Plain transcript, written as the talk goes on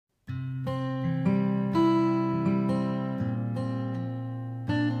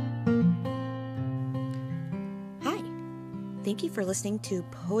Thank you for listening to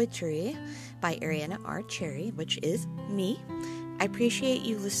Poetry by Ariana R. Cherry, which is me. I appreciate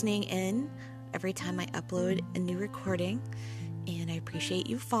you listening in every time I upload a new recording, and I appreciate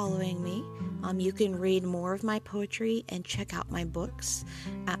you following me. You can read more of my poetry and check out my books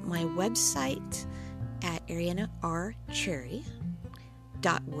at my website at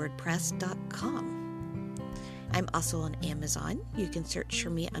arianarcherry.wordpress.com. I'm also on Amazon. You can search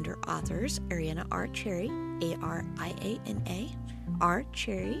for me under authors, Ariana R. Cherry, Ariana R.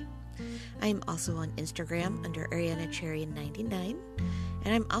 Cherry. I'm also on Instagram under Ariana Cherry 99,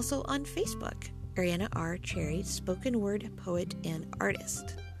 and I'm also on Facebook, Ariana R. Cherry, spoken word poet and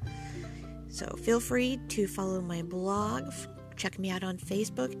artist. So feel free to follow my blog, check me out on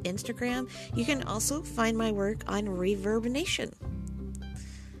Facebook, Instagram. You can also find my work on Reverb Nation.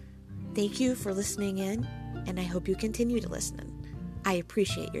 Thank you for listening in, and I hope you continue to listen. I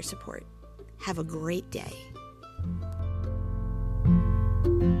appreciate your support. Have a great day.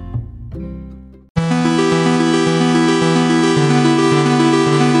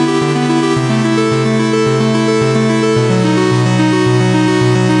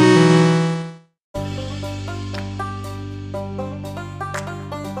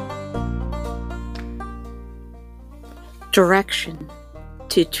 Direction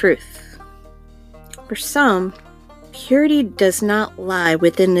to truth. For some, purity does not lie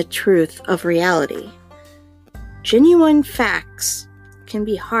within the truth of reality. Genuine facts can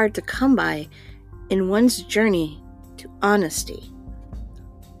be hard to come by in one's journey to honesty.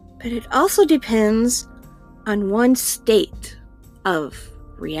 But it also depends on one's state of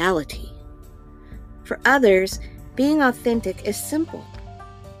reality. For others, being authentic is simple.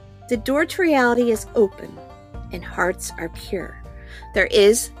 The door to reality is open, and hearts are pure. There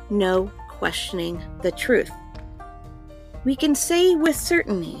is no questioning the truth. We can say with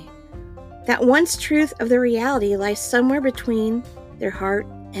certainty that one's truth of the reality lies somewhere between their heart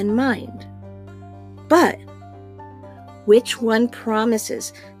and mind. But which one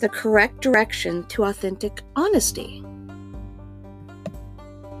promises the correct direction to authentic honesty?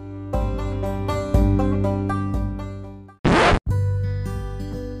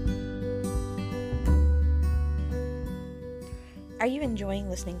 Are you enjoying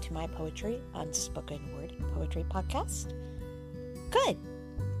listening to my poetry on Spoken Word Poetry Podcast? Good!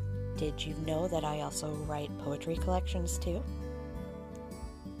 Did you know that I also write poetry collections too?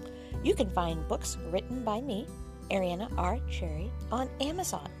 You can find books written by me, Ariana R. Cherry, on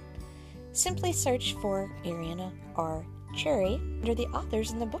Amazon. Simply search for Ariana R. Cherry under the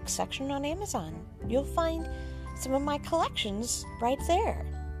authors in the book section on Amazon. You'll find some of my collections right there.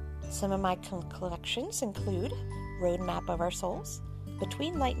 Some of my collections include Roadmap of Our Souls,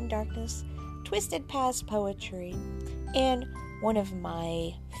 Between Light and Darkness, Twisted Past Poetry, and one of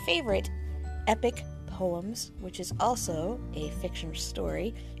my favorite epic poems, which is also a fiction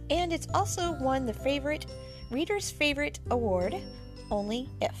story, and it's also won the Reader's Favorite Award, Only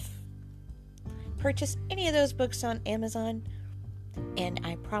If. Purchase any of those books on Amazon, and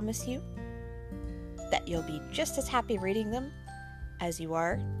I promise you that you'll be just as happy reading them as you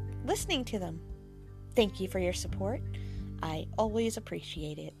are listening to them. Thank you for your support. I always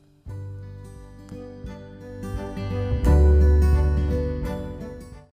appreciate it.